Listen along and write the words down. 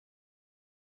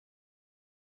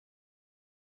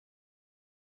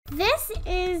This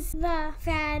is the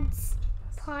f.a.d.s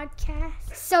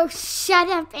podcast, so shut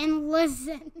up and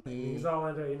listen. He's all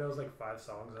into. He knows like 5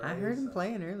 songs. I heard him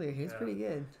playing earlier. He's pretty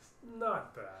good.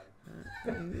 Not bad.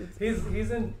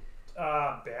 He's in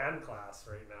band class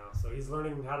right now, so he's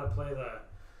learning how to play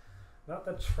not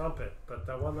the trumpet, but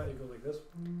the one that you go like this.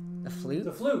 The flute.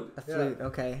 The flute. A flute.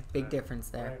 Okay, big difference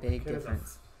there. Big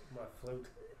difference. My flute.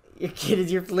 Your kid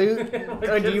is your flute.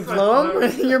 Or do you blow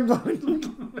him? You're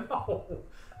blowing.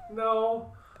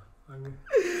 No.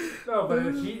 No,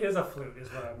 but he is a flute, is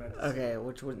what I meant to say. Okay,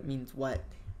 which means what?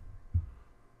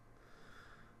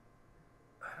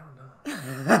 I don't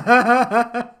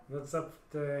know. That's up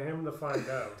to him to find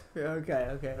out.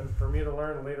 Okay. And for me to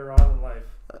learn later on in life.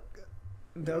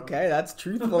 Okay, that's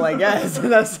truthful, I guess.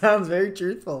 That sounds very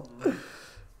truthful.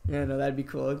 Yeah, no, that'd be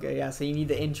cool. Okay, yeah, so you need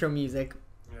the intro music.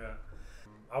 Yeah.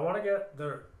 I want to get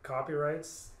the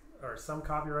copyrights, or some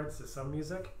copyrights to some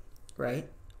music. Right.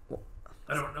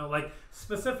 I don't know, like,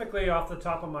 specifically off the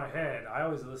top of my head, I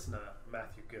always listen to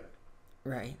Matthew Good.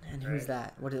 Right, and who's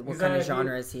that? What He's kind of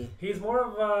genre is he? He's more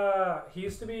of he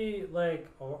used to be, like,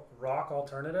 a rock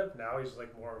alternative. Now he's,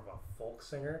 like, more of a folk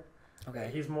singer. Okay.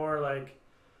 He's more, like,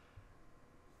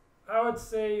 I would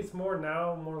say he's more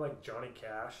like Johnny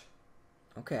Cash.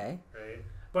 Okay. Right?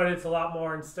 But it's a lot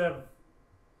more, instead of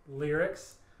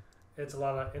lyrics, it's a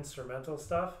lot of instrumental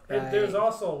stuff. Right. There's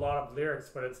also a lot of lyrics,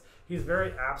 but he's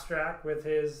very abstract with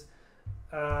his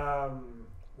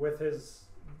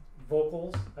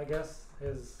vocals, I guess,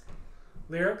 his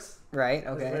lyrics. Right.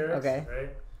 Okay. His lyrics, okay.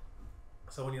 Right.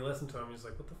 So when you listen to him, he's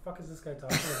like, "What the fuck is this guy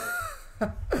talking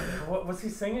about? What's he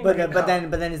singing?" But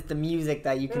then it's the music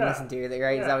that you can listen to, right?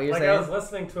 Yeah. Is that what you're like saying? I was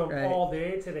listening to him all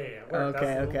day today at work.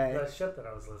 Okay. That's the shit that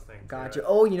I was listening to. Gotcha.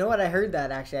 Oh, you know what? I heard that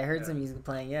actually. I heard some music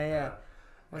playing. Yeah.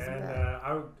 And that? I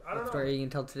don't know. What story you can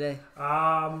tell today?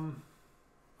 I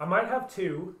might have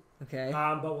 2. Okay.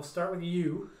 But we'll start with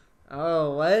you.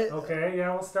 Oh, what? Okay,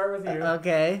 yeah, we'll start with you.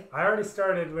 Okay. I already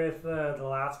started with the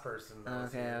last person.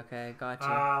 Okay,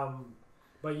 gotcha.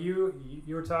 But you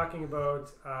were talking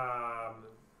about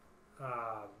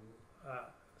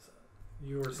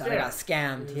you were scammed. I got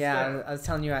scammed. Yeah, I was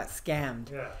telling you I got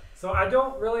scammed. Yeah. So I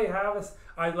don't really have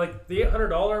I like the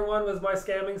 $800 one was my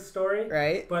scamming story.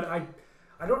 Right. But I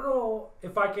don't know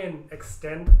if I can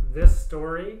extend this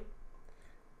story.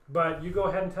 But you go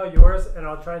ahead and tell yours, and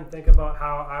I'll try and think about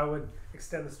how I would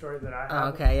extend the story that I have.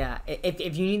 Okay, yeah.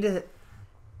 If you need to,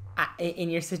 in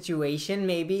your situation,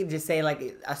 maybe just say like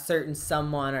a certain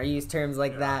someone or use terms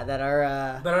like that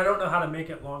are. But I don't know how to make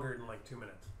it longer than like 2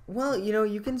 minutes. Well,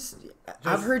 you can.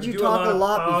 I've heard you talk a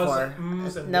lot before.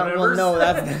 No,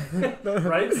 that's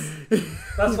right.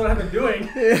 That's what I've been doing.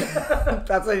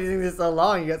 That's why you think this so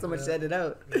long. You got so much to edit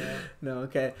out. Yeah. No,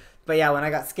 okay, but yeah, when I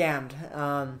got scammed,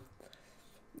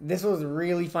 this was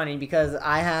really funny because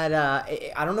I had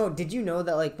I don't know. Did you know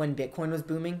that like when Bitcoin was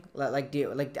booming, I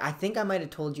think I might have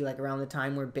told you like around the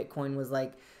time where Bitcoin was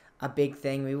like a big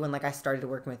thing. Maybe when like I started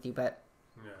working with you, but.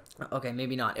 Okay,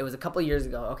 maybe not. It was a couple years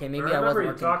ago. Okay, maybe I wasn't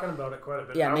working. Talking about it quite a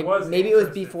bit. Yeah, maybe it was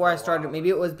before I started. Maybe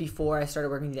it was before I started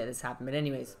working. Yeah, this happened. But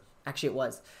anyways, actually, it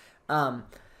was.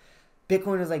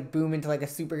 Bitcoin was like booming to like a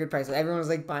super good price. So everyone was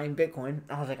like buying Bitcoin.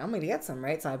 I was like, I'm gonna get some,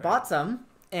 right? So I bought some,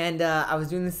 and I was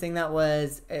doing this thing that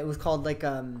they were called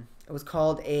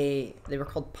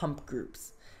pump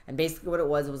groups, and basically what it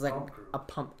was like a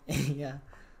pump. Yeah,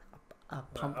 a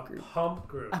pump group. A pump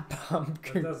group. A pump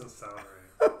group. That doesn't sound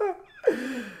right.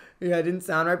 Yeah, it didn't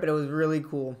sound right, but it was really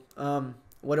cool.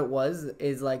 What it was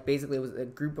is like basically it was a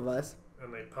group of us.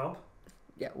 And they pump?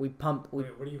 Yeah, we pump. Wait,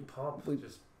 what do you pump?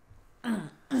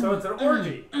 So it's an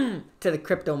orgy. To the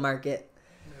crypto market.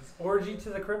 It's orgy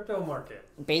to the crypto market.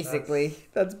 Basically.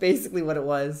 That's basically what it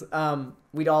was.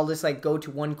 We'd all just like go to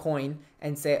one coin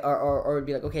and say, or it'd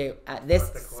be like, okay, at this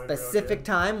specific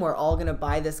time, we're all going to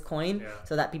buy this coin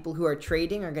so that people who are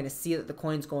trading are going to see that the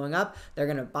coin's going up. They're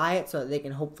going to buy it so that they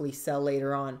can hopefully sell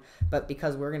later on. But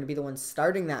because we're going to be the ones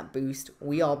starting that boost,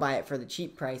 we all buy it for the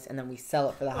cheap price and then we sell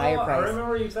it for the higher price. I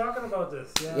remember you talking about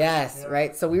this. Yeah. Yes,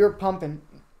 right? So we were pumping.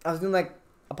 I was doing like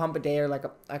a pump a day or like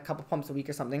a couple pumps a week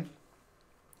or something.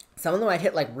 Some of them I'd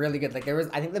hit like really good. Like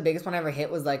I think the biggest one I ever hit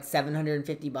was like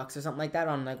 $750 or something like that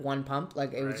on like one pump.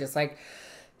 Like it was just like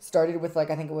started with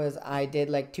like I did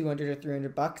like $200 or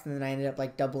 $300 and then I ended up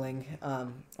like doubling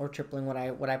or tripling what I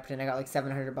put in. I got like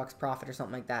 $700 profit or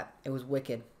something like that. It was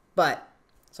wicked. But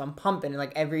so I'm pumping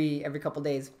like every couple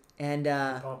days and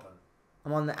I'm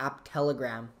on the app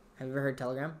Telegram. Have you ever heard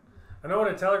Telegram? I know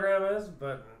what a Telegram is,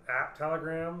 but app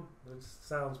Telegram, it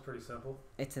sounds pretty simple.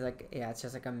 It's like it's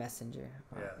just like a messenger.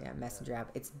 Messenger app.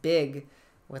 It's big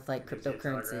with like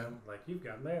cryptocurrency. Like you've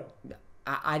got mail.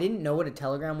 I didn't know what a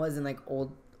Telegram was in like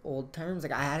old terms.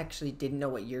 Like I actually didn't know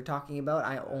what you're talking about.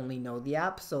 I only know the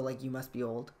app, so like you must be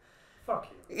old. Fuck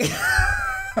you. You're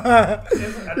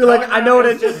like, I know what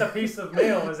it's just a piece of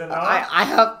mail, is it not? I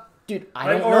have, dude.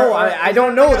 I Like, don't know. I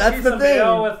don't know. Like That's piece the of thing.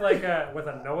 Mail with like with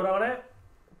a note on it.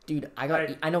 Dude,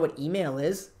 Like- I know what email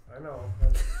is. I know.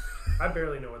 I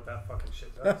barely know what that fucking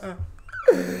shit does.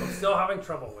 I'm still having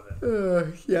trouble with it.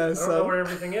 Yeah. I don't know So where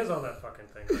everything is on that fucking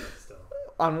thing yet still.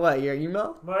 on what, your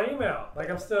email? My email. Like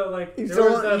I'm still like. You there still,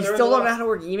 was, you there still was a don't know lot- how to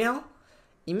work email?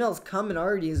 Email's come and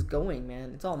already is going,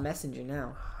 man. It's all messenger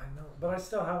now. I know, but I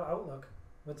still have Outlook.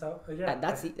 What's out? Yeah.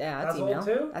 That's That's email. old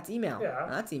too? That's email. Yeah.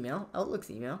 That's email. Outlook's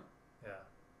email. Yeah.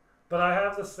 But I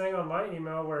have this thing on my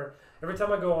email where every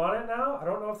time I go on it now, I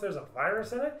don't know if there's a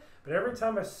virus in it, but every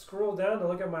time I scroll down to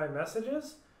look at my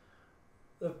messages,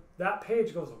 that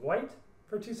page goes white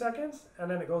for 2 seconds, and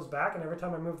then it goes back, and every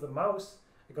time I move the mouse,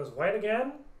 it goes white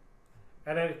again,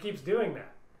 and then it keeps doing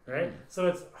that, right? So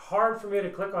it's hard for me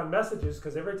to click on messages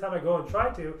because every time I go and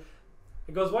try to,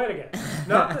 it goes white again.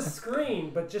 Not the screen,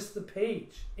 but just the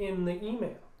page in the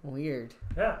email. Weird.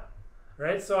 Yeah,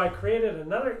 right? So I created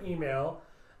another email.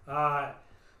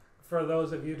 For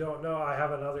those of you who don't know, I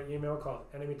have another email called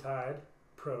Enemy Tide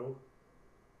Pro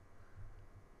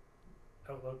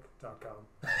Outlook.com.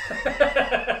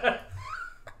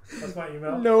 That's my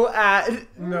email. No ad.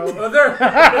 No, there's an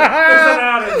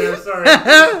ad in there. Sorry, there's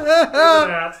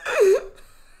an ad.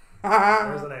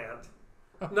 There's an ant.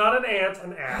 Not an ant,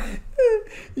 an ad.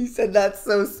 You said that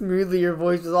so smoothly. Your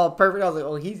voice was all perfect. I was like,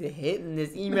 oh, he's hitting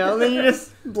this email. And then you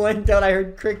just blanked out. I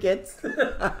heard crickets.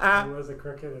 There was a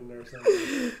cricket in there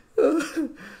somewhere.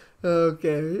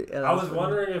 Okay. Yeah, I was funny.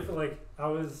 wondering if, like, I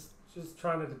was just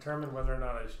trying to determine whether or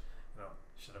not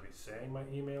should I be saying my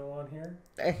email on here?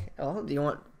 Oh, do you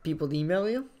want people to email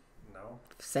you? No.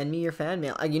 Send me your fan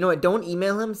mail. You know what? Don't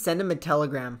email him. Send him a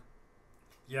telegram.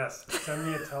 Yes, send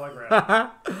me a telegram.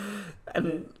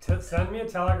 Send me a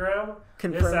telegram.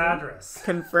 Confirm. This address.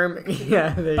 Confirm.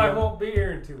 Yeah, there you I go. won't be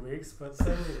here in 2 weeks, but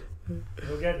send me it.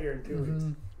 We'll get here in 2 weeks.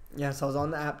 Yeah, so I was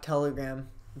on the app Telegram,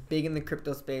 big in the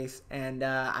crypto space, and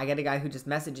I get a guy who just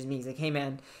messages me. He's like, "Hey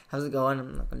man, how's it going?"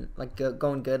 I'm like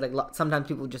going good. Like sometimes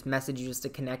people just message you just to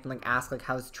connect and like ask like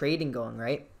how's trading going,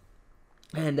 right?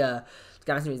 And this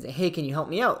guy messaged me. He's like, "Hey, can you help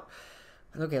me out?"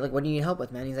 I'm like, okay, like what do you need help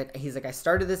with, man? He's like, I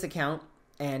started this account,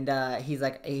 and he's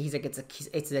like, it's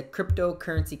a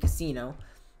cryptocurrency casino.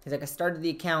 He's like, I started the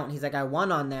account. He's like, I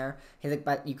won on there. He's like,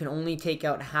 but you can only take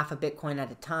out half a Bitcoin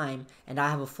at a time, and I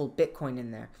have a full Bitcoin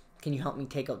in there. Can you help me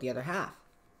take out the other half?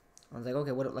 I was like,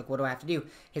 okay, what do I have to do?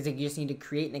 He's like, you just need to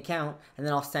create an account, and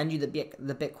then I'll send you the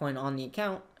Bitcoin on the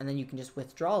account, and then you can just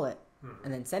withdraw it,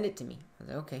 and then send it to me. I was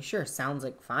like, okay, sure, sounds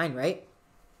like fine, right?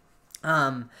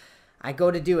 I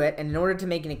go to do it, and in order to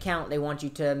make an account, they want you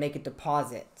to make a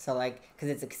deposit. So, like, because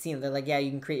it's a casino, they're like, yeah, you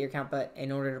can create your account, but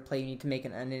in order to play, you need to make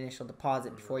an initial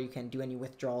deposit before you can do any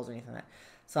withdrawals or anything like that.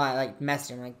 So I, like, messaged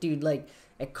him, like, dude, like,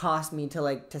 it cost me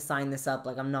to sign this up.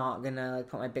 Like, I'm not gonna, like,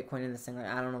 put my Bitcoin in this thing. Like,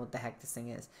 I don't know what the heck this thing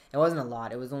is. It wasn't a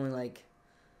lot. It was only, like,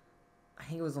 I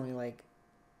think it was only, like,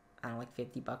 I don't know, like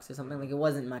 $50 or something. Like, it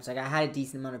wasn't much. Like, I had a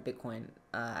decent amount of Bitcoin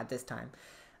at this time.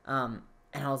 And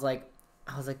I was like,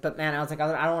 but man, I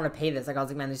don't want to pay this. Like, I was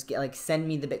like, man, just send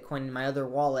me the Bitcoin in my other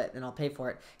wallet and I'll pay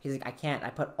for it. He's like, I can't. I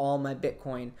put all my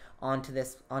Bitcoin onto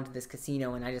this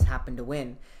casino and I just happened to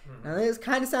win. Now, this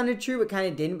kind of sounded true, but kind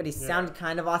of didn't. But he sounded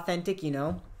kind of authentic, you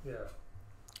know? Yeah.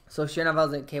 So sure enough, I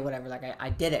was like, okay, whatever. Like,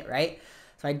 I did it, right?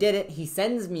 So I did it. He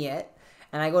sends me it,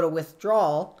 and I go to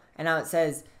withdrawal, and now it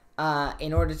says,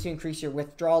 in order to increase your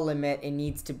withdrawal limit, it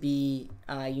needs to be,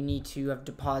 you need to have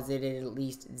deposited at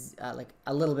least like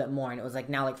a little bit more. And it was like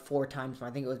now like 4 times more.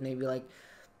 I think it was maybe like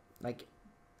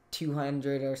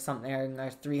 200 or something, or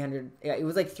 300. Yeah, it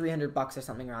was like $300 or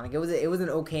something around. Like it was an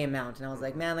okay amount. And I was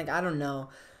like, man, like I don't know.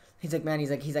 He's like, man, he's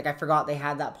like, I forgot they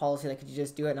had that policy. Like, could you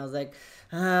just do it? And I was like,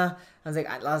 I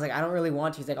don't really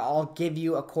want to. He's like, I'll give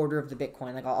you a quarter of the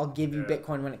Bitcoin. Like, I'll give you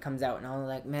Bitcoin when it comes out. And I was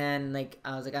like, man, like,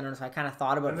 I was like, I don't know. So I kind of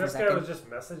thought about it for a second. And this guy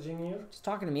was just messaging you? Just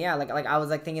talking to me, yeah. Like I was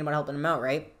like thinking about helping him out,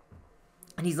 right?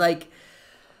 And he's like,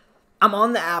 I'm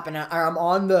on the app and I'm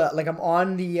on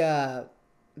the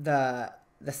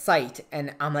site,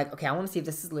 and I'm like, okay, I want to see if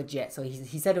this is legit. So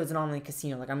he said it was an online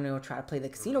casino. Like, I'm gonna go try to play the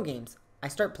casino games. I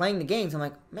start playing the games. I'm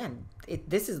like, man,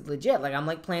 this is legit. Like, I'm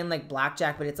like playing like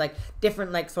blackjack, but it's like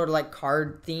different, like sort of like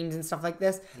card themes and stuff like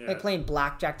this. Yeah. Like playing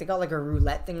blackjack, they got like a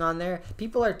roulette thing on there.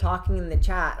 People are talking in the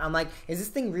chat. I'm like, is this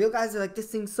thing real, guys? They're like,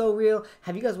 this thing's so real.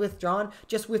 Have you guys withdrawn?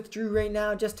 Just withdrew right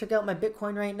now. Just took out my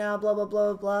Bitcoin right now. Blah blah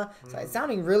blah blah. So it's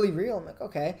sounding really real. I'm like,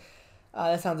 okay,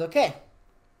 that sounds okay.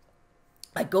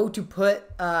 I go to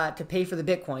to pay for the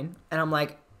Bitcoin, and I'm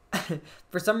like,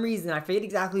 for some reason, I forget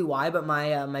exactly why, but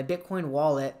my Bitcoin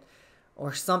wallet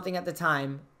or something at the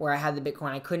time where I had the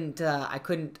Bitcoin, I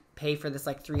couldn't pay for this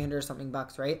like 300 or something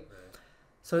bucks, right?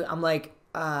 So I'm like,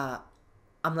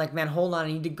 man, hold on, I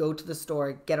need to go to the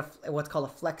store, get what's called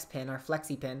a flex pin or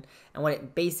flexi pin, and what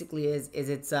it basically is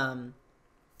it's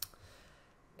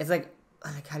like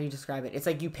how do you describe it? It's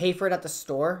like you pay for it at the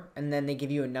store, and then they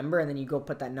give you a number, and then you go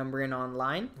put that number in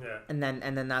online. Yeah. And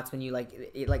then that's when you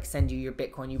it send you your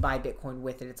Bitcoin. You buy Bitcoin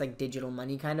with it. It's like digital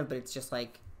money kind of, but it's just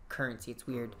like currency. It's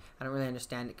weird. I don't really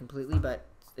understand it completely, but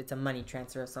it's a money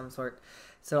transfer of some sort.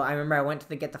 So I remember I went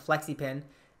to get the flexi pin,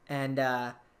 and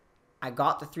I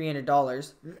got the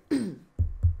 $300.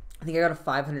 I think I got a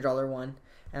 $500 one,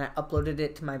 and I uploaded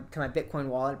it to my Bitcoin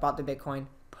wallet. Bought the Bitcoin.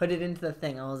 Put it into the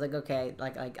thing. I was like, okay,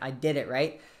 like I did it,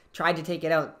 right? Tried to take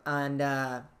it out, and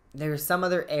there was some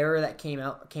other error that came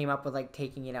up with like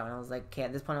taking it out, and I was like, okay,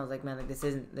 at this point I was like, man, like this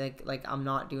isn't like I'm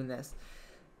not doing this.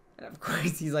 And of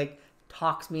course he's like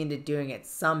talks me into doing it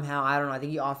somehow. I don't know. I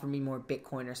think he offered me more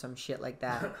Bitcoin or some shit like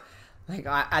that. Like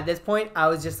at this point I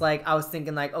was just like, I was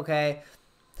thinking like, okay,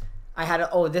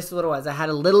 this is what it was. I had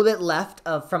a little bit left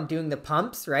from doing the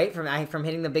pumps, right? From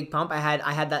hitting the big pump. I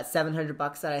had that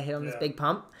 $700 that I hit on this big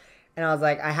pump. And I was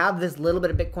like, I have this little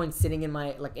bit of Bitcoin sitting in my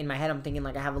head. I'm thinking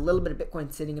like I have a little bit of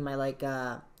Bitcoin sitting in my like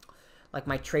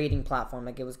my trading platform.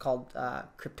 Like it was called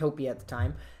Cryptopia at the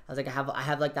time. I was like, I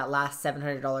have like that last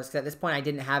 $700 because at this point I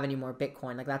didn't have any more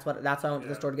Bitcoin. Like that's why I went to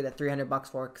the store to get that $300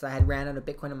 for, because I had ran out of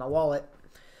Bitcoin in my wallet.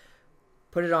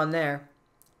 Put it on there.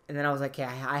 And then I was like, okay,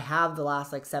 I have the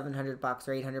last like $700 or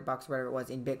 $800, whatever it was,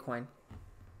 in Bitcoin.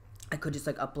 I could just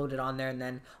like upload it on there, and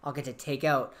then I'll get to take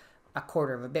out a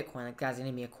quarter of a Bitcoin. Like, guys,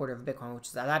 giving me a quarter of a Bitcoin, which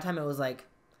is at that time it was like,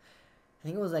 I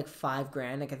think it was like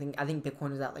 $5,000. Like I think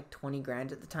Bitcoin was at like 20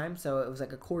 grand at the time, so it was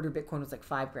like a quarter Bitcoin was like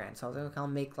 $5,000. So I was like, okay, I'll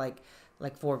make like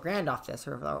 $4,000 off this,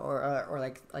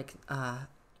 or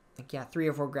yeah, 3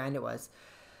 or 4 grand it was.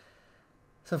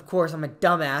 So, of course, I'm a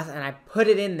dumbass, and I put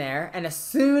it in there, and as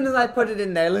soon as I put it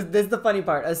in there, this is the funny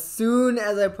part, as soon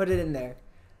as I put it in there,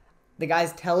 the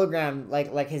guy's Telegram,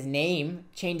 like his name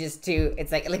changes to,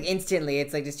 it's like instantly,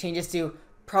 it's like just changes to,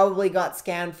 probably got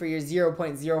scammed for your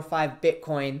 0.05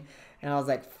 Bitcoin, and I was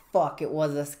like, fuck, it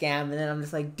was a scam, and then I'm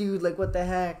just like, dude, like, what the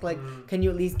heck, like, can you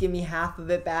at least give me half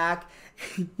of it back?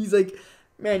 He's like,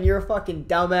 man, you're a fucking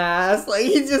dumbass. Like,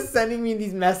 he's just sending me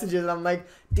these messages. I'm like,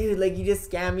 dude, like, you just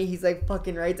scammed me. He's like,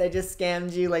 fucking right, I just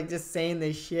scammed you. Like, just saying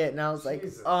this shit. And I was like,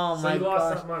 Jesus. oh my gosh. So you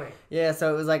lost that money. Yeah,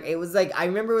 so it was like, I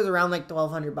remember it was around like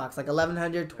 $1,200, like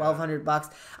 $1,100,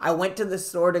 $1,200. I went to the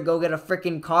store to go get a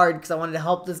freaking card because I wanted to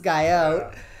help this guy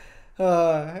out.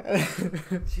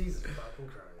 Jesus fucking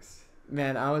Christ.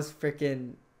 Man, I was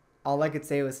freaking, all I could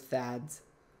say was f.a.d.s.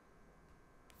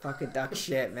 Fucking duck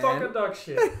shit, man. Fucking duck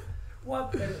shit.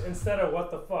 What? Instead of what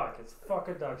the fuck, it's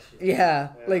fucking duck shit.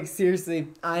 Yeah, like seriously,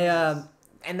 and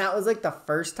that was like the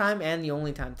first time and the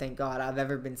only time, thank God, I've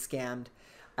ever been scammed.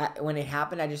 When it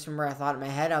happened, I just remember I thought in my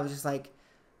head, I was just like,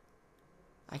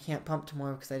 I can't pump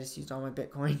tomorrow because I just used all my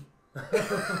Bitcoin.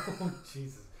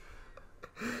 Jesus.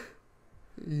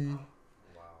 Wow.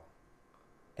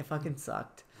 It fucking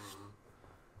sucked. Mm-hmm.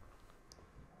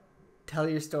 Tell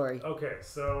your story. Okay,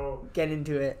 so get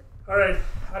into it. All right,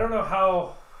 I don't know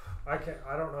how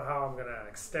I'm gonna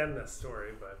extend this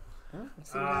story, but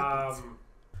see what happens.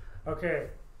 Okay,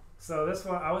 so this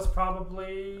one I was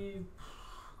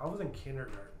in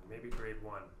kindergarten, maybe grade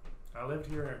 1. I lived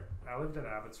in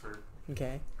Abbotsford.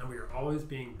 Okay. And we were always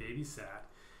being babysat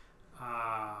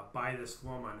by this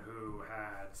woman who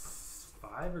had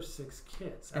 5 or 6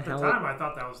 kids. At the time, I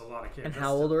thought that was a lot of kids. And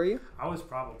how old were you? I was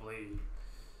probably.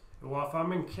 Well, if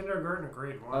I'm in kindergarten or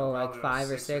grade 1. Oh, like 5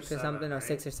 or 6 or something? Right? Or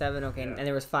 6 or 7? Okay. Yeah. And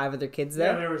there was 5 other kids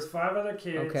there? Yeah, there was 5 other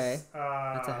kids. Okay.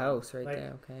 That's a house right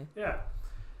there. Okay. Yeah.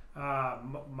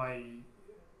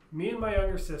 Me and my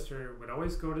younger sister would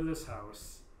always go to this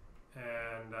house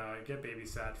and get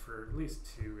babysat for at least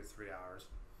 2 or 3 hours.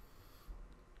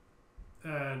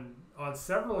 And on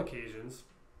several occasions,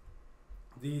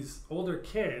 these older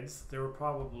kids, they were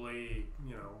probably,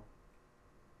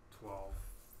 12,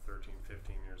 13,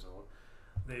 15 years old,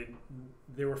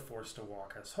 they were forced to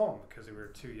walk us home because they were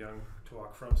too young to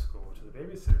walk from school to the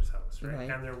babysitter's house, right?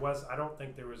 And I don't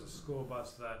think there was a school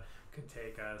bus that could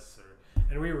take us,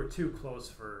 and we were too close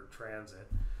for transit.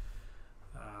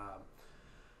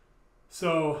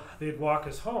 So they'd walk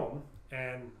us home,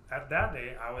 and at that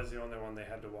day, I was the only one they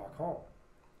had to walk home.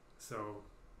 So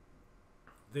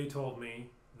they told me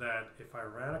that if I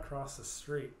ran across the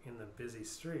street in the busy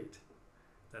street,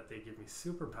 that they give me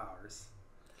superpowers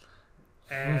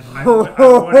and I wouldn't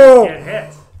get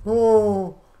hit.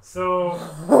 So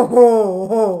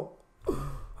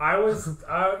I was,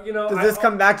 you know. Does this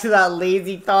come back to that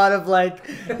lazy thought of like,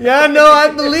 yeah, no, I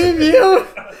believe you?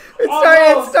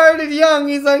 It started young.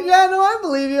 He's like, yeah, no, I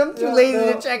believe you. I'm too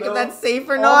lazy to check if that's safe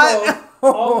or not.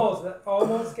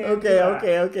 Almost came to that.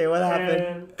 Okay. What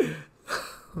happened?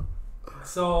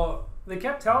 So they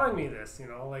kept telling me this, you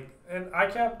know, like, and I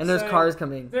kept. And there's cars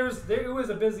coming. It was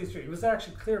a busy street. It was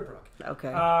actually Clearbrook.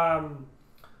 Okay.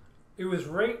 It was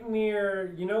right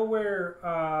near, you know where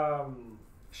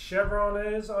Chevron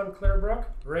is on Clearbrook,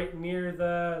 right near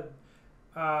the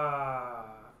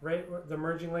the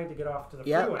merging lane to get off to the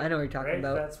freeway. I know what you're talking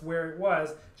about. That's where it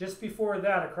was. Just before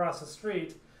that, across the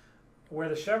street, where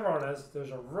the Chevron is, there's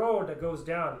a road that goes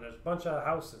down, and there's a bunch of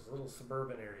houses, a little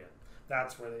suburban area.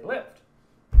 That's where they lived.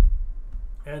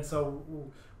 And so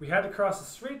we had to cross the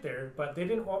street there, but they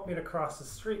didn't want me to cross the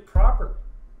street properly,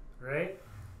 right?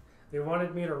 They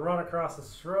wanted me to run across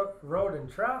the road in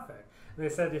traffic. And they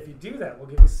said, if you do that, we'll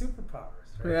give you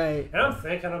superpowers, right? And I'm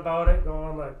thinking about it,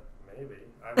 going like, maybe.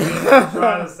 I may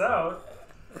try this out.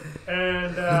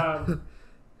 And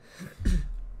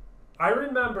I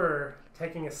remember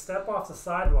taking a step off the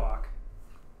sidewalk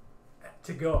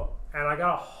to go, and I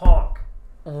got a honk.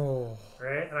 Oh.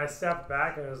 Right? And I stepped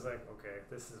back, and I was like, okay,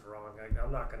 this is wrong.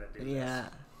 I'm not going to do this. Yeah.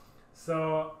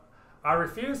 So I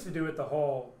refused to do it the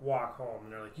whole walk home.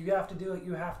 And they're like, you have to do it.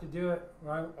 You have to do it.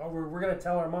 We're going to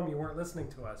tell our mom you weren't listening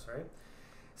to us, right?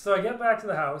 So I get back to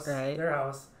the house, their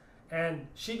house, and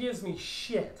she gives me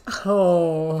shit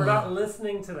for not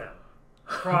listening to them.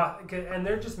 And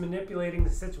they're just manipulating the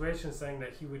situation, saying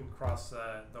that he wouldn't cross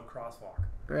the crosswalk.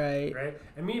 Right.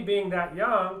 And me being that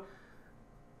young,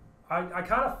 I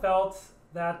kind of felt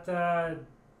that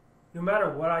no matter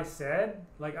what I said,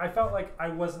 like I felt like I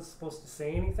wasn't supposed to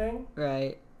say anything.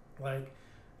 Right. Like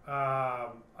I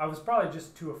was probably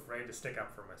just too afraid to stick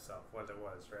up for myself, what it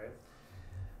was, right?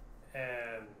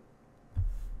 And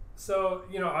so,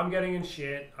 you know, I'm getting in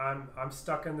shit. I'm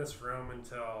stuck in this room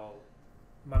until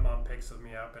my mom picks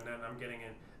me up, and then I'm getting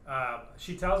in.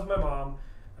 She tells my mom,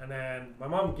 and then my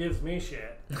mom gives me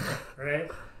shit, right?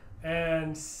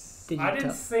 And I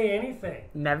didn't say anything.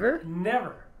 Never?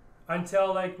 Never.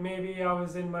 Until like maybe I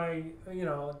was in my, you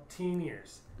know, teen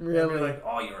years. Really? And like,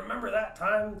 oh, you remember that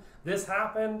time this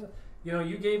happened? You know,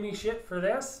 you gave me shit for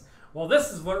this? Well,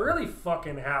 this is what really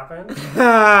fucking happened.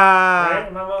 Right?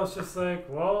 And my mom's just like,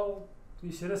 well,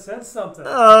 you should have said something.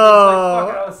 Oh.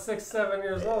 Like, fuck, I was 6, 7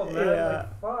 years old, man. Yeah.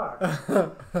 Like,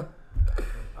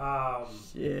 fuck.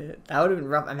 Shit. That would have been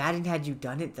rough. Imagine had you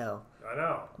done it, though. I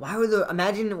know. Why were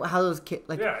imagine how those kids,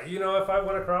 like... Yeah, you know, if I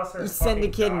went across there you send a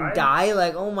kid and die,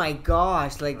 like, oh my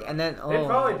gosh, like, and then, They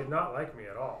probably did not like me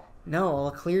at all. No,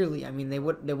 well, clearly. I mean, they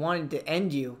wanted to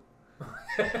end you.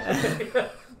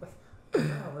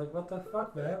 Yeah, like, what the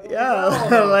fuck, man?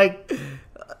 Like,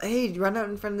 hey, run out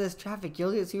in front of this traffic.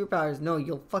 You'll get superpowers. No,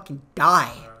 you'll fucking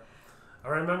die. I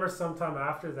remember sometime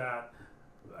after that,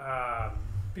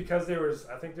 because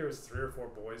I think there was 3 or 4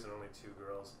 boys and only 2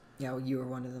 girls. Yeah, well, you were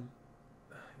one of them.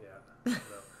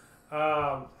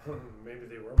 Yeah. Maybe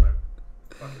they were my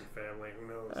fucking family. Who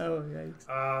knows? Oh, yikes.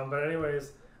 But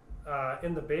anyways,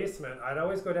 in the basement, I'd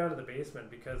always go down to the basement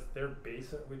because their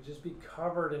basement would just be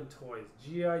covered in toys.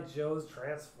 G.I. Joes,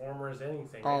 Transformers,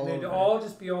 anything. And they'd all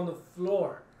just be on the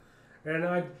floor. And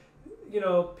I'd, you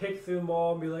know, pick through them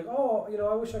all and be like, oh, you know,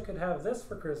 I wish I could have this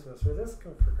for Christmas or this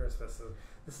for Christmas. So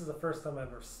this is the first time I've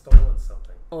ever stolen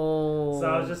something. Oh, so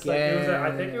I was just like,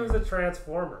 I think it was a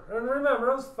Transformer. And remember,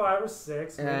 I was 5 or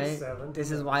 6, maybe 7. This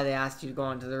is why they asked you to go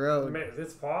onto the road.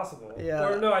 It's possible. Yeah.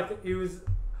 Or no, I think it was...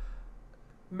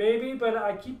 Maybe, but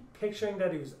I keep picturing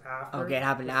that it was after. Okay, it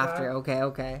happened after.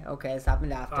 Okay. It's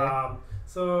happened after.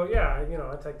 So, yeah, you know,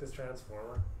 I take this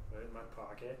Transformer right in my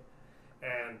pocket,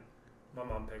 and my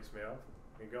mom picks me up.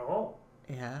 We go home.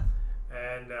 Yeah.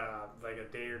 And, like, a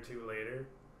day or 2 later,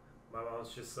 my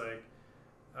mom's just like,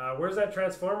 where's that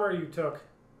Transformer you took?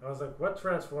 I was like, what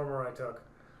Transformer I took?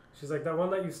 She's like, that one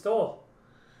that you stole.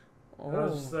 And I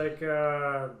was just like,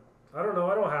 I don't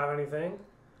know. I don't have anything.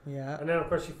 Yeah. And then, of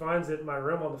course, she finds it in my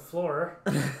room on the floor,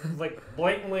 like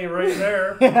blatantly right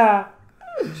there. Yeah.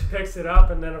 She picks it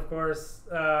up, and then, of course,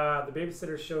 the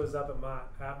babysitter shows up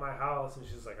at my house, and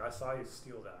she's like, I saw you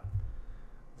steal that.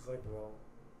 I was like, well,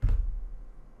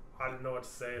 I didn't know what to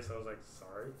say, so I was like,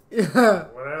 sorry. Yeah.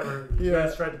 Whatever. You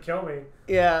guys tried to kill me.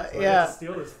 Yeah, so I had to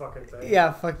steal this fucking thing.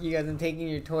 Yeah, fuck you guys. I'm taking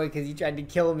your toy because you tried to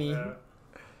kill me. Yeah.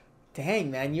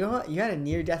 Dang, man, you had a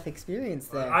near-death experience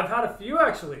there. I've had a few,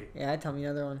 actually. Yeah, tell me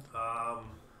another one.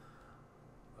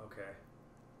 Okay.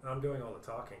 I'm doing all the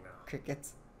talking now.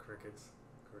 Crickets.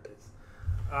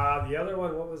 The other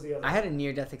one, what was the other I had a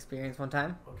near-death experience one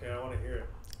time. Okay, I want to hear it.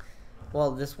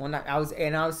 Well, this one I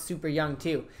was super young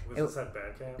too. Was this at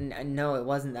band camp? No, it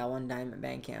wasn't that one time at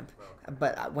band camp. Okay.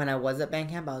 But when I was at band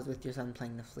camp, I was with your son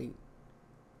playing the flute.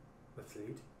 The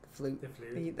flute? The flute. The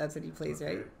flute? That's what he plays,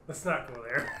 Okay. right? Let's not go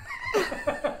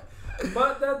there.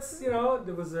 But that's, did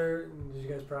you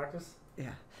guys practice?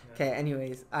 Yeah. Okay,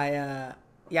 anyways,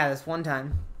 this one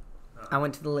time, I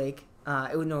went to the lake.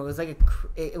 It was like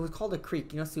it was called a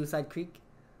creek. You know Suicide Creek?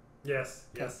 Yes.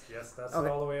 That's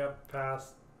all the way up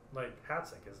past, like,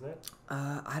 Hatsick, isn't it?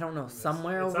 I don't know.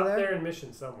 Somewhere it's over there? It's up there in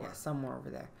Mission somewhere. Yeah, somewhere over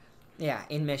there. Yeah,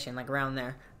 in Mission, like around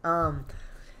there.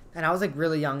 And I was like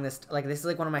really young. This is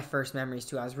like one of my first memories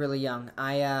too. I was really young.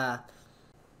 I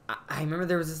remember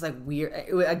there was this like weird.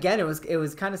 It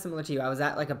was kind of similar to you. I was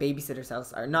at like a babysitter's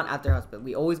house, or not at their house, but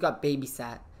we always got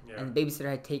babysat. Yeah. And the babysitter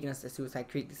had taken us to Suicide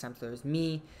Creek this time. So there was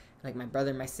me, like my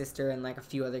brother, my sister, and like a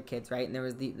few other kids, right? And there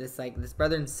was this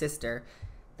brother and sister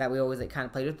that we always like kind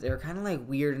of played with. They were kind of like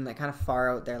weird and like kind of far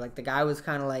out there. Like the guy was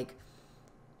kind of like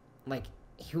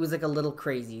he was like a little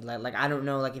crazy. Like I don't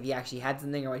know like if he actually had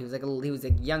something or what. He was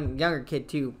a younger kid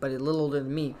too, but a little older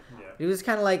than me. Yeah. He was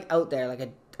kind of like out there, like a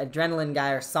adrenaline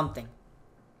guy or something.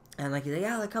 And like he's like,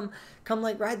 yeah, like come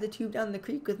like ride the tube down the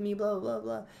creek with me, blah blah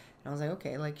blah. And I was like,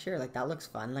 okay, like sure, like that looks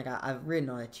fun. Like I've ridden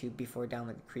on a tube before down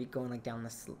like the creek, going down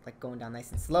nice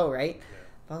and slow, right? Yeah.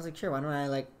 But I was like, sure, why don't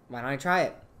I try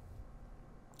it?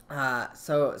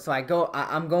 So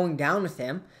I'm going down with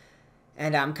him,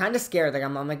 and I'm kind of scared. Like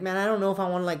I'm like, man, I don't know if I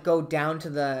want to like go down to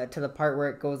the part where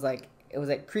it goes like it was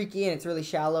like creaky and it's really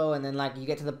shallow, and then like you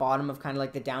get to the bottom of kind of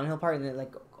like the downhill part, and then it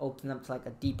like opens up to like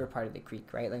a deeper part of the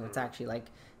creek, right? Like it's actually like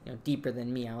deeper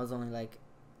than me. I was only like,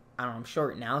 I don't know, I'm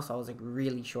short now, so I was like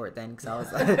really short then because I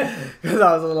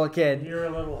was a little kid. You're a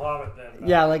little hobbit then.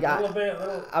 Yeah, like a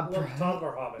little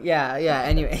toddler hobbit. Yeah.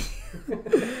 Anyway,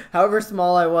 however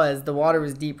small I was, the water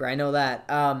was deeper. I know that.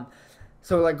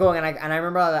 So like going and I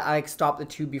remember I like stopped the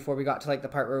tube before we got to like the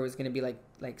part where it was gonna be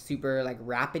like super like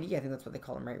rapidy. I think that's what they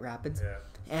call them, right? Rapids. Yeah.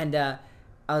 And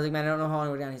I was like, man, I don't know how I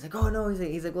want to go down. He's like, oh no.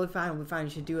 He's like, well, fine. You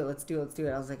should do it. Let's do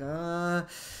it. I was like, I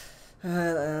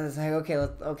was like,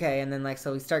 okay. And then like,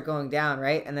 so we start going down,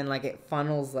 right? And then like it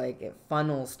funnels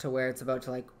to where it's about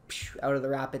to like out of the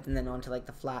rapids and then onto like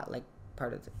the flat like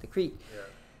part of the creek. Yeah.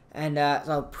 And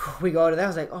so we go to that. I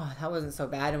was like, oh, that wasn't so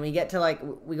bad. And we get to like,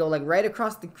 we go like right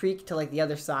across the creek to like the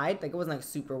other side. Like it wasn't like a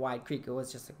super wide creek. It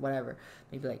was just like whatever,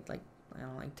 maybe like I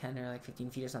don't know, like 10 or like 15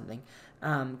 feet or something.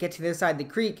 Get to the other side of the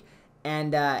creek,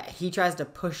 and he tries to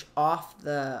push off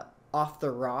the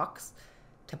rocks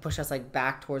to push us like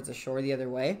back towards the shore the other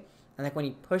way. And like when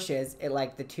he pushes it,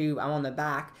 like the tube, I'm on the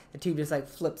back, the tube just like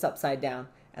flips upside down.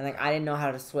 And like I didn't know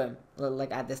how to swim.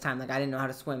 Like at this time, like I didn't know how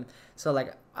to swim. So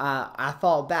like I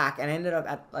fall back, and I ended up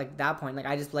at like that point, like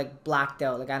I just like blacked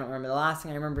out. Like I don't remember. The last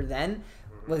thing I remember then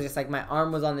was just like my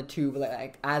arm was on the tube.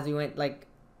 Like as we went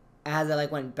as I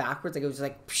like went backwards, like it was just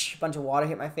like a bunch of water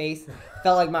hit my face.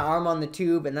 Felt like my arm on the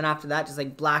tube, and then after that, just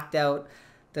like blacked out.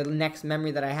 The next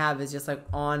memory that I have is just like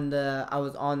I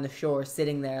was on the shore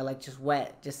sitting there, like just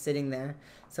wet, just sitting there.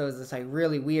 So it was just like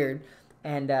really weird.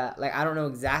 And like I don't know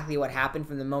exactly what happened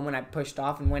from the moment I pushed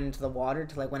off and went into the water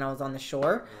to like when I was on the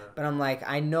shore. Yeah. But I'm like,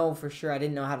 I know for sure I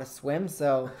didn't know how to swim.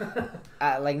 So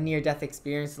like near death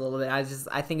experience a little bit.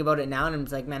 I think about it now and I'm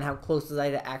just like, man, how close was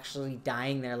I to actually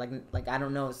dying there? Like I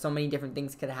don't know. So many different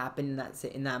things could have happened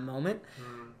in that moment.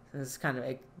 It's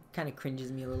it kind of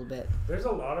cringes me a little bit. There's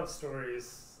a lot of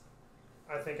stories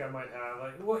I think I might have.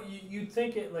 Like, well, you'd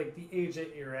think at like the age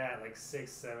that you're at, like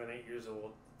 6, 7, 8 years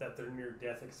old, that they're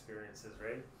near-death experiences,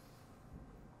 right?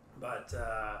 But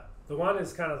the one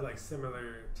is kind of like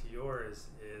similar to yours.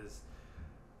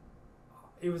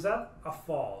 It was at a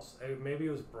falls. Maybe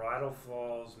it was Bridal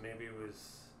Falls. Maybe it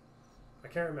was, I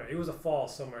can't remember. It was a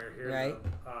falls somewhere here in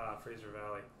Fraser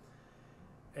Valley.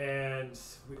 And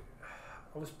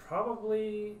I was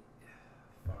probably,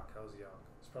 I was young.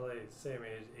 It's probably the same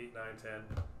age, 8, 9, 10,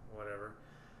 whatever.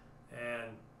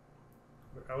 And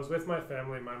I was with my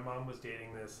family. My mom was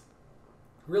dating this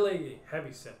really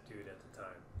heavy-set dude at the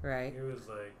time. Right. He was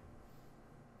like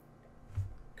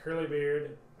curly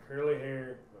beard, curly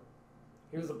hair.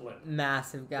 He was a blimp.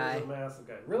 Massive guy. He was a massive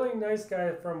guy. Really nice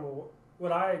guy from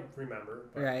what I remember.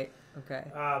 But, right. Okay.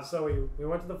 So we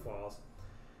went to the falls,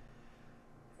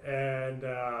 and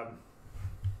I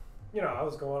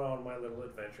was going on my little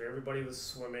adventure. Everybody was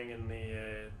swimming in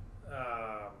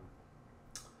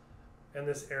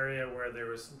this area where there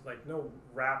was like no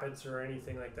rapids or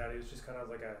anything like that. It was just kind of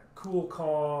like a cool,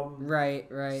 calm, right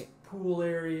pool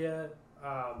area.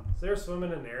 So they were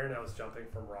swimming in there, and I was jumping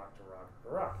from rock to rock to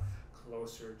rock.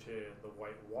 closer to the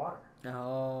white water.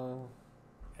 Oh.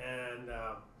 And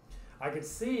I could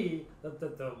see that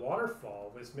the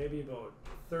waterfall was maybe about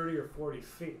 30 or 40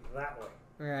 feet that way.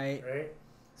 Right. Right?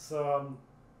 So I'm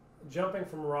jumping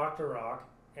from rock to rock,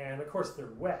 and of course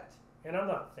they're wet, and I'm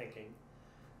not thinking.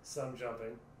 So I'm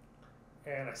jumping,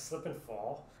 and I slip and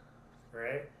fall,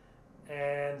 right?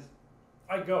 And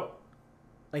I go.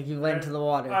 Like you went into the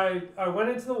water. I went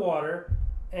into the water,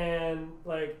 and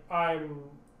like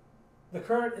the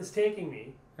current is taking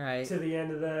me Right. to the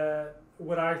end of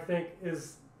what I think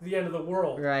is the end of the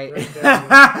world. Right. Like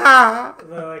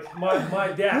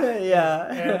my death.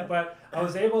 Yeah. But I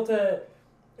was able to.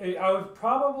 I was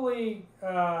probably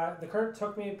the current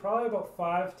took me probably about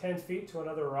 5-10 feet to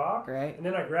another rock. Right. And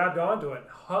then I grabbed onto it,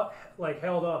 held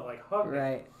on, like hugged it.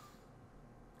 Right.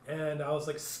 And I was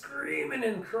like screaming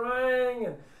and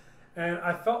crying, and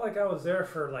I felt like I was there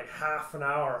for like half an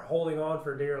hour holding on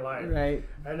for dear life. Right.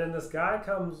 And then this guy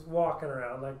comes walking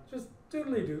around like just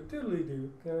doodly-doo,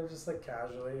 just like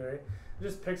casually, right?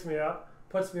 Just picks me up,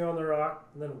 puts me on the rock,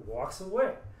 and then walks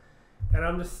away. And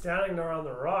I'm just standing there on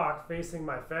the rock facing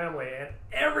my family, and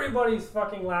everybody's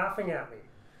fucking laughing at me.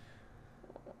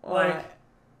 Like,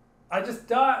 I just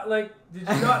died. Like, did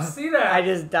you not see that? I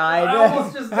just died. I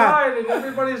almost just died, and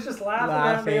everybody's just laughing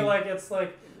at me like it's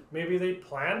like maybe they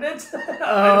planned it.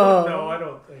 I don't know. I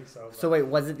don't think so. So wait,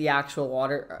 was it the actual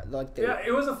water? Yeah,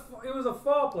 it was a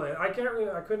fall play. I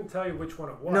couldn't tell you which one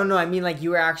it was. No. I mean, like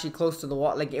you were actually close to the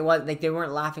water. Like it was like they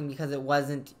weren't laughing because it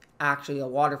wasn't actually a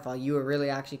waterfall. You were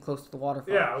really actually close to the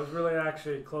waterfall. Yeah, I was really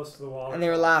actually close to the waterfall. And they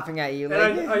were laughing at you.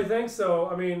 And I think so.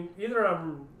 I mean, either I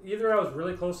was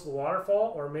really close to the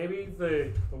waterfall, or maybe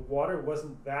the water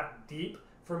wasn't that deep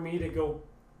for me to go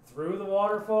through the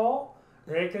waterfall,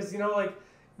 right? Because like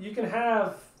you can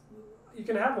have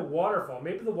a waterfall.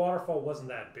 Maybe the waterfall wasn't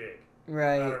that big.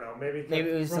 Right. I don't know. Maybe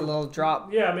it was a little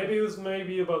drop. Yeah, maybe it was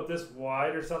about this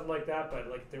wide or something like that. But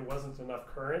like there wasn't enough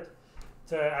current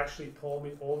to actually pull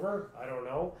me over. I don't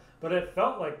know. But it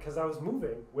felt like because I was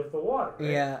moving with the water.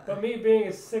 Right? Yeah. But me being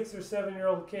a 6 or 7 year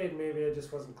old kid, maybe I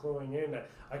just wasn't cluing in.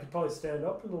 I could probably stand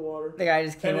up in the water. The guy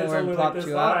just came over and popped like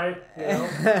you up. high,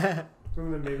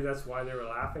 And then maybe that's why they were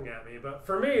laughing at me. But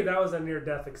for me, that was a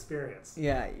near-death experience.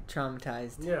 Yeah, you're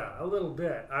traumatized. Yeah, a little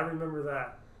bit. I remember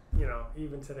that,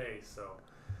 even today. So.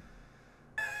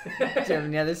 Do you have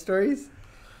any other stories?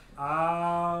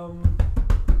 I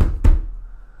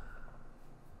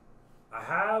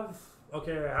have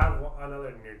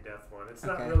another near-death one. It's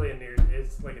not really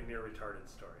it's like a near-retarded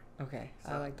story. Okay,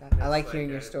 So I like that. I like hearing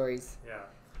your stories. Yeah.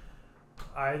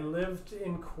 I lived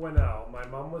in Quesnel. My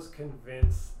mom was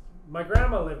convinced. My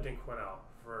grandma lived in Quesnel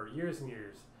for years and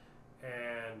years.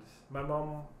 And my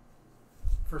mom,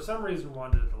 for some reason,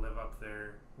 wanted to live up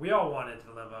there. We all wanted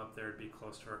to live up there to be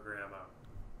close to our grandma.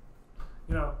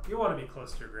 You want to be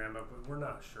close to your grandma, but we're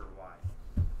not sure why.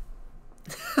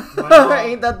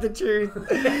 Ain't that the truth?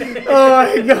 Oh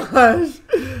my gosh.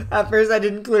 At first I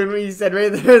didn't clue in what you said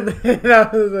right there. And I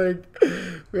was like,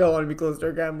 we all want to be close to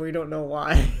our grandma. We don't know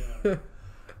why.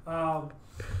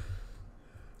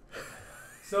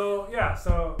 Yeah.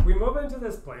 So we move into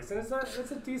this place, and it's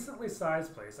a decently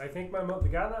sized place. I think the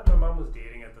guy that my mom was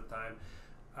dating at the time,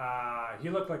 he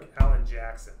looked like Alan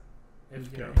Jackson.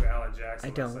 If you know who Alan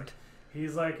Jackson I looks don't. like.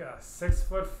 He's like a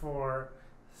 6'4",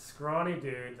 scrawny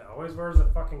dude that always wears a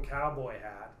fucking cowboy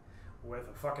hat with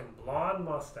a fucking blonde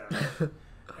mustache,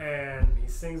 and he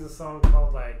sings a song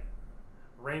called like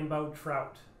Rainbow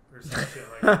Trout or some shit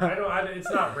like that. It's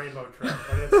not Rainbow Trout,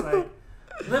 but it's like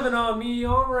Living on Me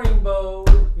on Rainbow.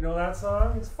 You know that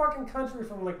song? It's fucking country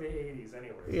from like the 80s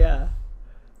anyway. Yeah.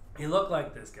 He looked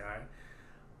like this guy.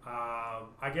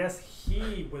 I guess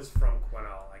he was from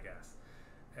Quesnel, I guess.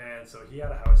 And so he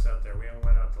had a house out there. We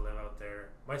went out to live out there.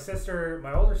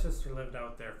 My older sister lived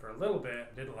out there for a little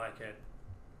bit, didn't like it,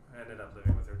 ended up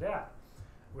living with our dad.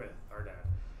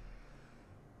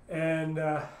 And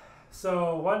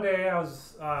so one day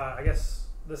I guess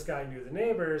this guy knew the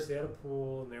neighbors. They had a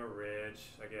pool and they were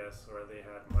rich, I guess, or they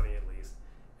had money at least.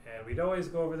 And we'd always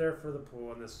go over there for the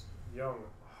pool. And this young,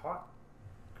 hot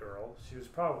girl, she was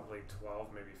probably 12,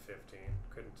 maybe 15.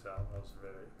 Couldn't tell. I was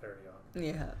very, very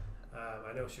young. Yeah.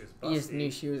 I know she was busty. You just knew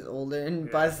she was older and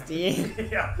busty.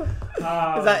 Yeah.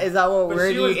 Is that what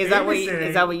word you is that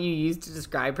what you used to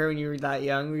describe her when you were that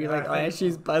young? Were you like, oh yeah,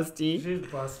 she's busty? She's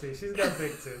busty. She's got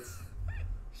big tits.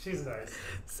 She's nice.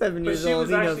 7 years old,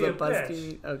 he knows what busty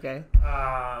means. Okay.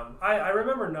 I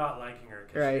remember not liking her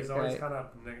because she was always kind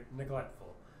of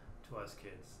neglectful to us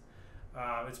kids.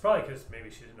 It's probably because maybe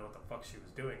she didn't know what the fuck she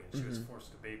was doing and she was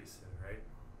forced to babysit, right?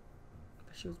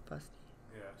 But she was busty.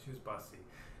 Yeah, she was busty.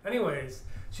 Anyways,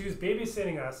 she was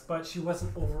babysitting us, but she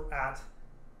wasn't over at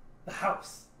the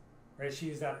house, right? She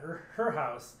was at her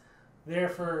house, there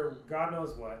for God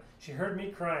knows what. She heard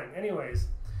me crying. Anyways,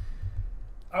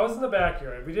 I was in the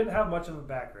backyard. We didn't have much of a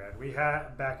backyard. We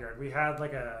had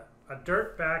like a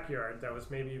dirt backyard that was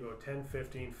maybe about 10,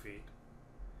 15 feet.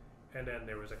 And then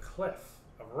there was a cliff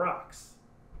of rocks,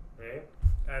 right?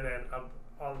 And then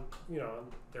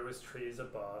there was trees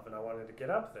above, and I wanted to get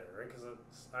up there, right? Because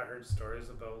I heard stories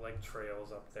about like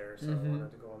trails up there, so I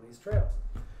wanted to go on these trails.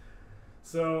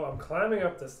 So I'm climbing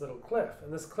up this little cliff,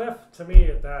 and this cliff to me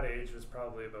at that age was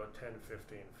probably about 10,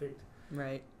 15 feet.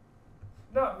 Right.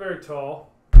 Not very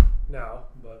tall now,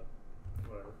 but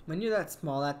whatever. When you're that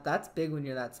small, that's big when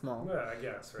you're that small. Yeah, I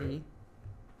guess, right?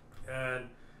 Mm-hmm. And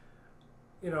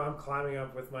I'm climbing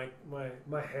up with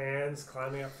my hands,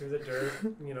 climbing up through the dirt,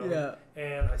 Yeah.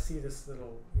 And I see this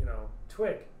little,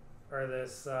 twig, or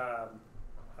this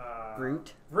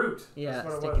Root? Root. Yeah, That's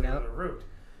what sticking it was. out. It was a root.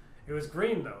 It was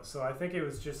green though, so I think it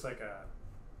was just like a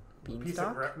piece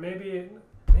of Beanstalk? maybe it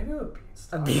was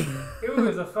a beanstalk. It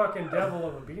was a fucking devil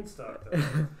of a beanstalk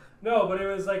though. No, but it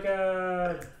was like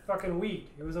a fucking weed.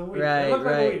 It was a weed. Right, It looked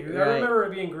like a weed. I right. remember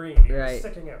it being green. It was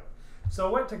sticking out. So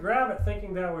I went to grab it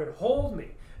thinking that would hold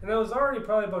me. And I was already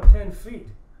probably about 10 feet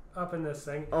up in this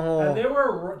thing. Oh. And there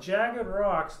were jagged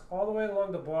rocks all the way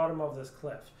along the bottom of this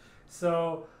cliff.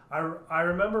 So I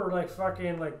remember like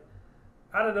fucking like,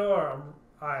 I don't know,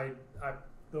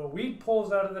 the weed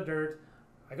pulls out of the dirt.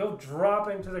 I go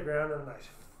dropping to the ground and I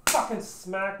fucking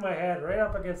smack my head right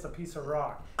up against a piece of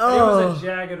rock. And it was a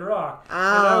jagged rock. Ow.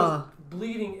 And I was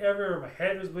bleeding everywhere. My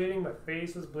head was bleeding, my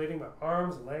face was bleeding, my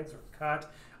arms and legs were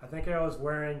cut. I think I was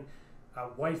wearing a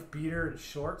wife beater and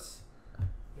shorts.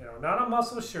 Not a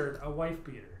muscle shirt, a wife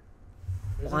beater.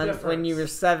 There's a difference. When you were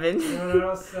 7. When I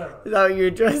was 7. Is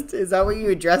that what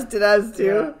you addressed it as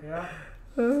too? Yeah.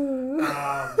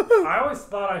 I always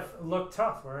thought I looked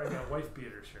tough wearing a wife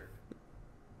beater shirt.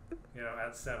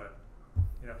 At 7.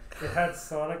 It had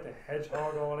Sonic the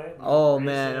Hedgehog on it. Oh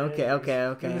man, okay.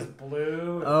 It was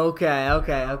blue. Okay.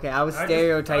 I was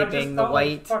stereotyping the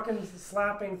white. Like fucking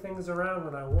slapping things around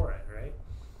when I wore it, right?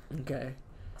 Okay.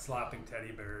 Slapping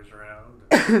teddy bears around.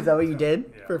 Is that what you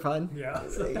did for fun? Yeah.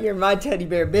 You're my teddy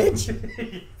bear,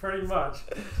 bitch. Pretty much.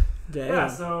 Damn. Yeah.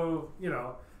 So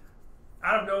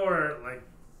out of nowhere, like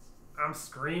I'm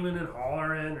screaming and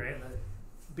hollering, right?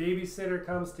 The babysitter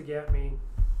comes to get me.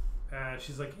 And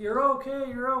she's like, you're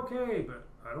okay, but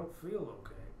I don't feel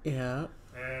okay. Yeah.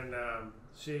 And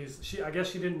I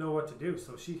guess she didn't know what to do,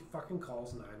 so she fucking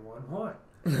calls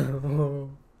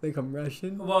 911. They come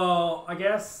rushing? Well, I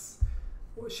guess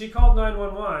she called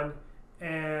 911,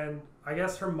 and I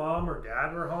guess her mom or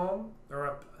dad were home,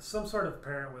 or some sort of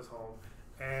parent was home,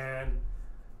 and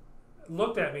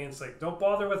looked at me and said, like, don't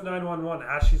bother with 911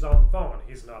 as she's on the phone.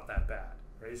 He's not that bad.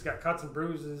 Right? He's got cuts and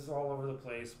bruises all over the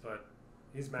place, but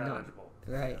he's manageable.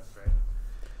 No, right. Yes, right.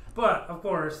 But of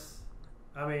course,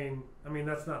 I mean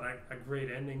that's not a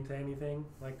great ending to anything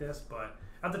like this. But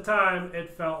at the time, it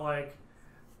felt like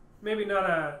maybe not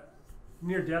a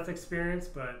near-death experience,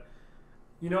 but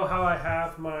you know how I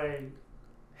have my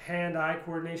hand-eye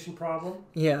coordination problem?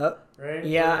 Yeah. Right.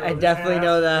 Yeah, I definitely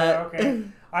know that. Yeah, okay.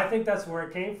 I think that's where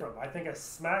it came from. I think I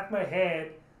smacked my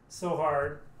head so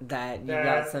hard that you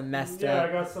got some messed up. Yeah,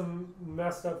 I got some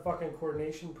messed up fucking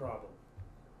coordination problem.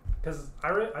 Because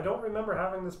I don't remember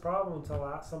having this problem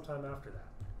until sometime after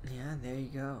that. Yeah, there you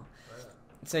go. Yeah.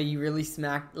 So you really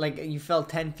smacked, like you fell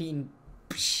 10 feet and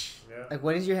yeah. like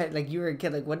what is your head, like you were a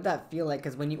kid, like what did that feel like?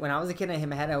 Because when I was a kid and I hit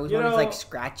my head, I always wanted to like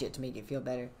scratch it to make it feel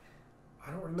better.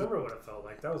 I don't remember what it felt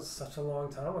like. That was such a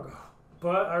long time ago.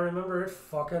 But I remember it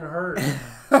fucking hurt.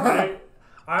 I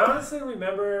honestly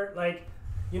remember, like,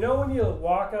 when you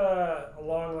walk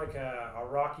along like a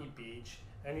rocky beach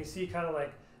and you see kind of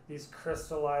like these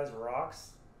crystallized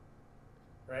rocks,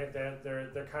 right?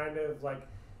 They're kind of like,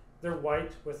 they're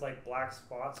white with like black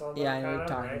spots on them. Yeah, I know what you're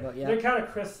talking about. Yeah, they're kind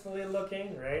of crystalline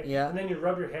looking, right? Yeah. And then you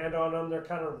rub your hand on them. They're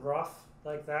kind of rough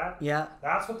like that. Yeah.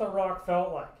 That's what the rock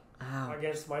felt like. Ouch.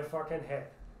 Against my fucking head.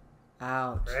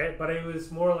 Ouch. Right? But it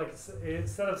was more like,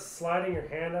 instead of sliding your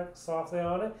hand up softly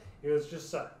on it, it was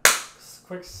just a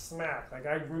quick smack. Like,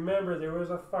 I remember there was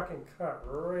a fucking cut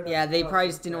right. Yeah, they probably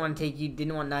just didn't want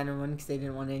 911 because they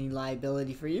didn't want any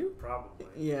liability for you. Probably.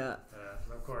 Yeah.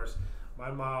 And of course, my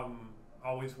mom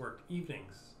always worked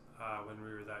evenings when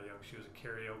we were that young. She was a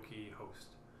karaoke host.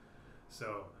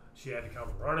 So she had to come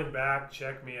running back,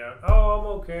 check me out. Oh, I'm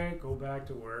okay. Go back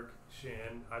to work.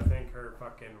 And I think her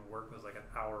fucking work was like an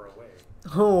hour away.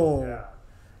 Oh. Yeah.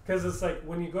 Because it's like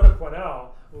when you go to Quesnel,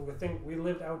 we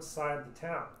lived outside the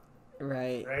town.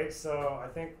 Right. Right? So I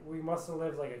think we must have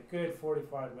lived like a good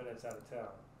 45 minutes out of town.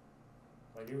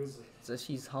 Like it was. So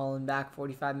she's hauling back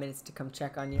 45 minutes to come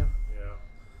check on you. Yeah.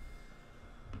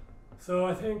 So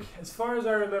I think, as far as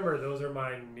I remember, those are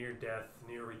my near-death,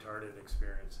 near-retarded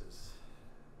experiences.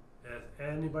 If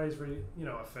anybody's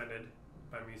offended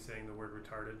by me saying the word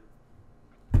retarded,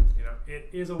 it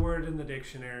is a word in the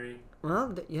dictionary.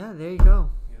 Well, yeah, there you go.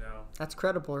 That's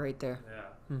credible right there.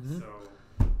 Yeah. Mm-hmm. So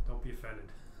don't be offended.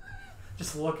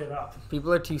 Just look it up.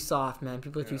 People are too soft, man.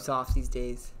 People are too soft these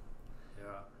days. Yeah.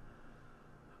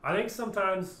 I think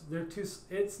sometimes they're too.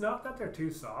 It's not that they're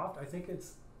too soft. I think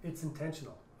it's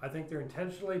intentional. I think they're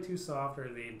intentionally too soft, or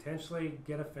they intentionally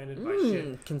get offended by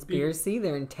shit. Conspiracy.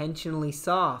 They're intentionally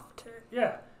soft.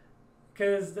 Yeah,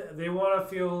 because they want to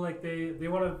feel like they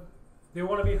want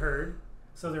to be heard,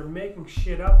 so they're making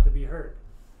shit up to be heard.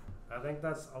 I think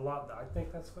that's a lot. I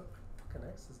think that's what my fucking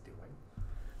ex is doing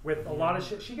with a lot of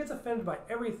shit. She gets offended by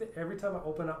everything. Every time I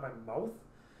open up my mouth,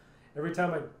 every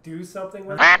time I do something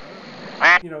with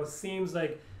it, seems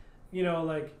like,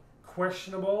 like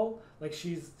questionable. Like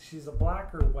she's a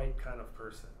black or white kind of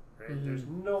person, right? Mm-hmm. There's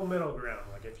no middle ground.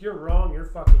 Like if you're wrong, you're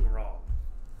fucking wrong.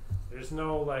 There's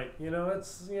no like,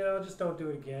 it's just don't do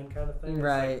it again kind of thing.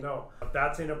 Right. It's like, no,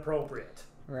 that's inappropriate.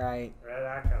 Right. Right.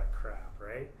 That kind of crap.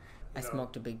 Right. I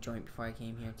smoked a big joint before I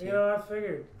came here too. I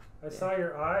figured. I saw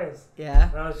your eyes. Yeah.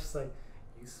 And I was just like,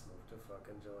 you smoked a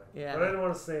fucking joint. Yeah. But I didn't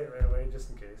want to say it right away, just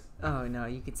in case. Oh no,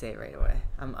 you could say it right away.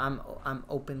 I'm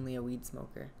openly a weed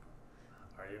smoker.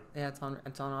 Are you? Yeah, it's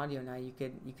on audio now. You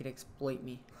could exploit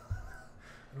me.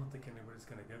 I don't think anybody's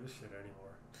gonna give a shit anymore.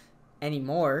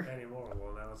 Anymore?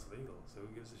 Well, now it's legal, so who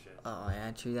gives a shit? Oh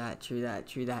yeah,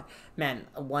 true that. Man,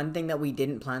 one thing that we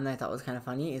didn't plan that I thought was kind of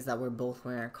funny is that we're both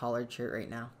wearing a collared shirt right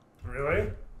now.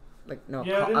 Really? Like no,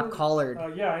 a collared.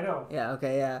 Yeah, I know. Yeah,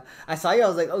 okay, yeah. I saw you. I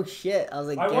was like, oh shit. I was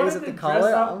like, Gary's at the collar.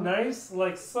 Dress up nice,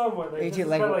 like somewhat.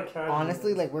 Like,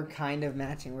 honestly, like we're kind of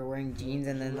matching. We're wearing jeans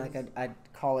and then like a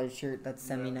collared shirt that's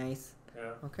semi nice.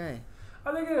 Yeah. Okay.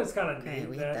 I think it is kind of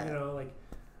neat that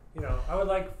I would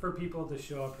like for people to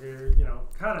show up here,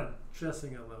 kind of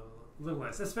dressing a little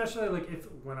nice, especially like if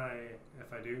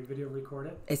I do video record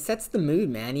it. It sets the mood,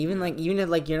 man. Even if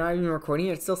you're not even recording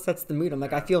it, it still sets the mood. I'm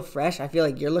like, I feel fresh. I feel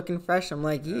like you're looking fresh. I'm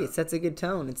like, it sets a good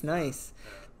tone. It's nice.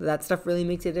 Yeah. That stuff really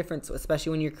makes a difference,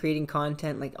 especially when you're creating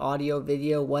content like audio,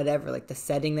 video, whatever. Like the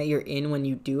setting that you're in when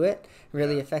you do it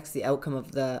really affects the outcome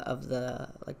of the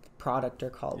like product or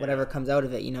whatever comes out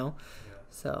of it, Yeah.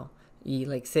 So you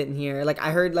like sitting here, like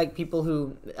I heard like people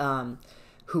who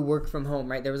work from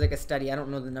home, right? There was like a study, I don't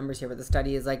know the numbers here, but the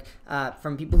study is like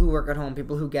from people who work at home,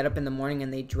 people who get up in the morning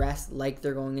and they dress like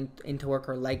they're going into work,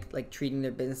 or like treating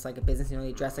their business like a business,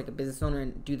 they dress like a business owner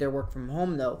and do their work from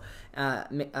home though,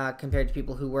 compared to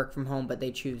people who work from home but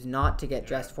they choose not to get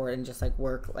dressed for it and just like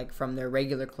work like from their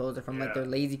regular clothes or from like their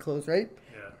lazy clothes, right?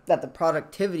 Yeah. That the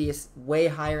productivity is way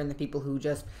higher in the people who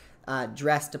just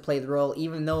dress to play the role,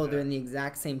 even though they're in the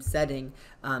exact same setting.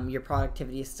 Your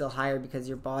productivity is still higher because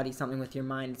your body, something with your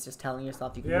mind, it's just telling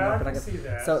yourself you can be more productive. I can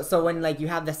see that. So when like you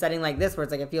have the setting like this where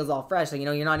it's like it feels all fresh, like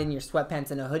you're not in your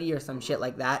sweatpants and a hoodie or some shit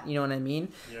like that, you know what I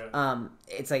mean? Yeah.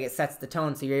 It's like it sets the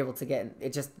tone, so you're able to get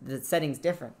it. Just the setting's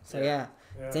different. So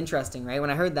it's interesting, right? When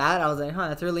I heard that, I was like,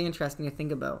 that's really interesting to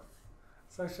think about.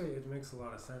 It's actually, it makes a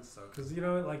lot of sense though, because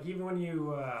like even when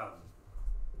you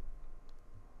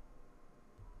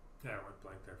I went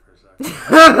blank there for a second.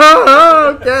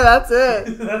 Okay, that's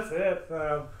it. That's it.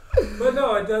 But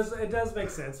no, it does make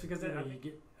sense because then you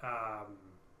get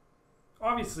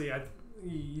obviously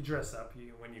you dress up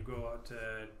when you go out to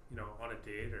on a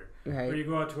date or you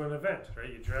go out to an event,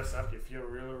 right? You dress up, you feel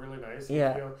really, really nice.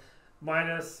 Yeah. You feel,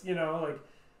 minus like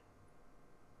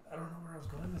I don't know where I was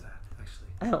going with that actually.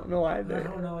 I don't know either. I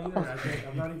don't know either.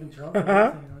 I'm not even drunk or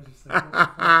anything. I was just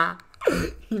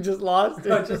like, you just lost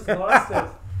it. I just lost it.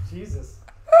 Jesus.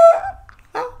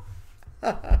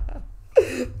 I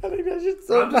think that shit's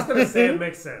so funny. I'm just going to say it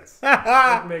makes sense.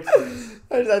 It makes sense.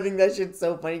 I think that shit's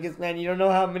so funny because, man, you don't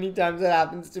know how many times that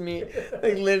happens to me.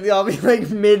 Like, literally, I'll be, like,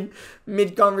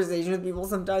 mid conversation with people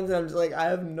sometimes, and I'm just like, I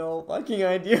have no fucking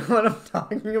idea what I'm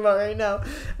talking about right now.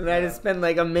 And I just spend,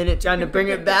 like, a minute trying to bring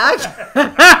it back.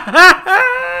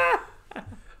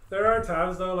 There are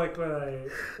times though, like when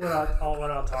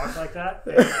I'll talk like that,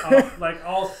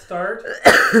 I'll start,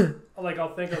 like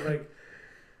I'll think of like,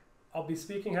 I'll be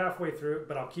speaking halfway through,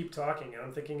 but I'll keep talking, and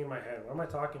I'm thinking in my head, what am I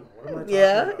talking about? What am I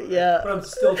talking about? Yeah. But I'm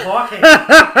still talking.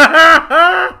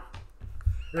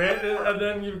 Right, and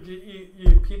then you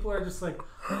people are just like,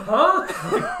 huh?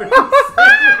 What are you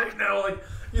saying right now? Like,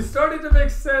 You started to make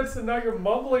sense, and now you're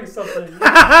mumbling something.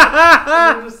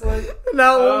 And you're just like,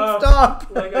 no, stop.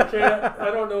 Like I can't.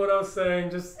 I don't know what I was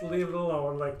saying. Just leave it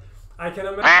alone. Like I can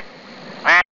imagine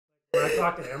when I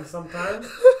talk to him sometimes.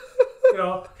 You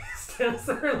know, he stands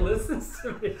there and listens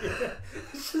to me.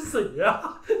 It's just like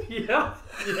yeah.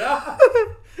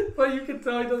 But you can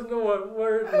tell he doesn't know what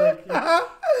word. Like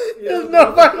he there's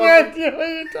no fucking idea what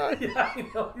you're talking. Yeah, I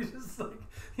know. He's just like.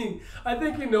 I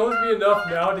think he knows me enough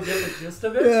now to get the gist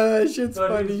of it. Yeah, that shit's but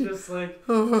funny. He's just like,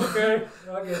 okay,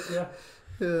 I get you.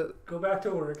 Yeah. Go back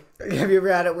to work. Have you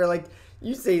ever had it where like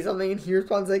you say something and he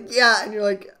responds like yeah, and you're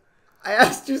like, I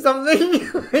asked you something.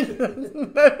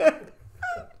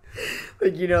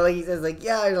 Like you know, like he says like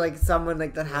yeah, or like someone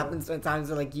like that happens sometimes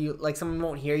where like you like someone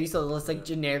won't hear you, so they'll just like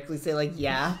generically say like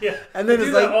yeah, and then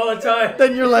it's like all the time.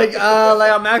 Then you're like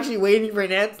like I'm actually waiting for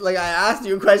an answer. Like I asked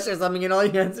you a question or something, and all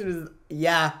you answered is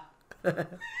yeah. Yeah,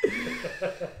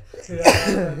 I've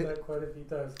had that quite a few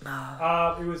times.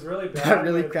 It was really bad. That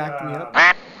really cracked me up.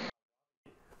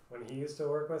 When he used to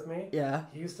work with me, Yeah.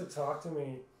 he used to talk to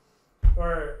me,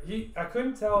 or I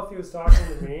couldn't tell if he was talking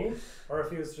to me or if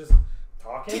he was just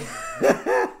talking,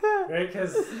 right?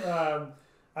 Because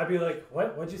I'd be like,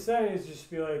 what'd you say? And he'd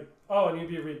just be like, oh, and he'd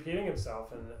be repeating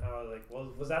himself, and I was like, well,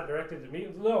 was that directed to me?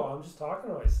 No, I'm just talking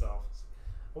to myself.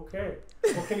 Okay.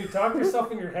 Well, can you talk to yourself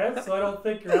in your head so I don't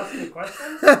think you're asking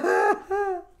questions?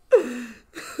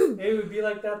 It would be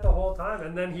like that the whole time.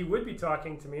 And then he would be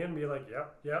talking to me and be like,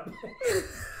 yep.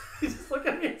 He'd just look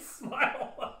at me and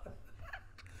smile.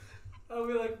 I'll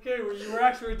be like, okay, well, you were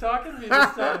actually talking to me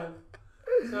this time.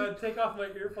 So I'd take off my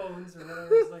earphones or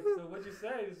whatever. It's like, so what'd you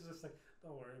say? He's just like,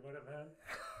 don't worry about it, man.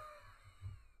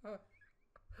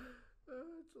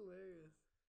 That's hilarious.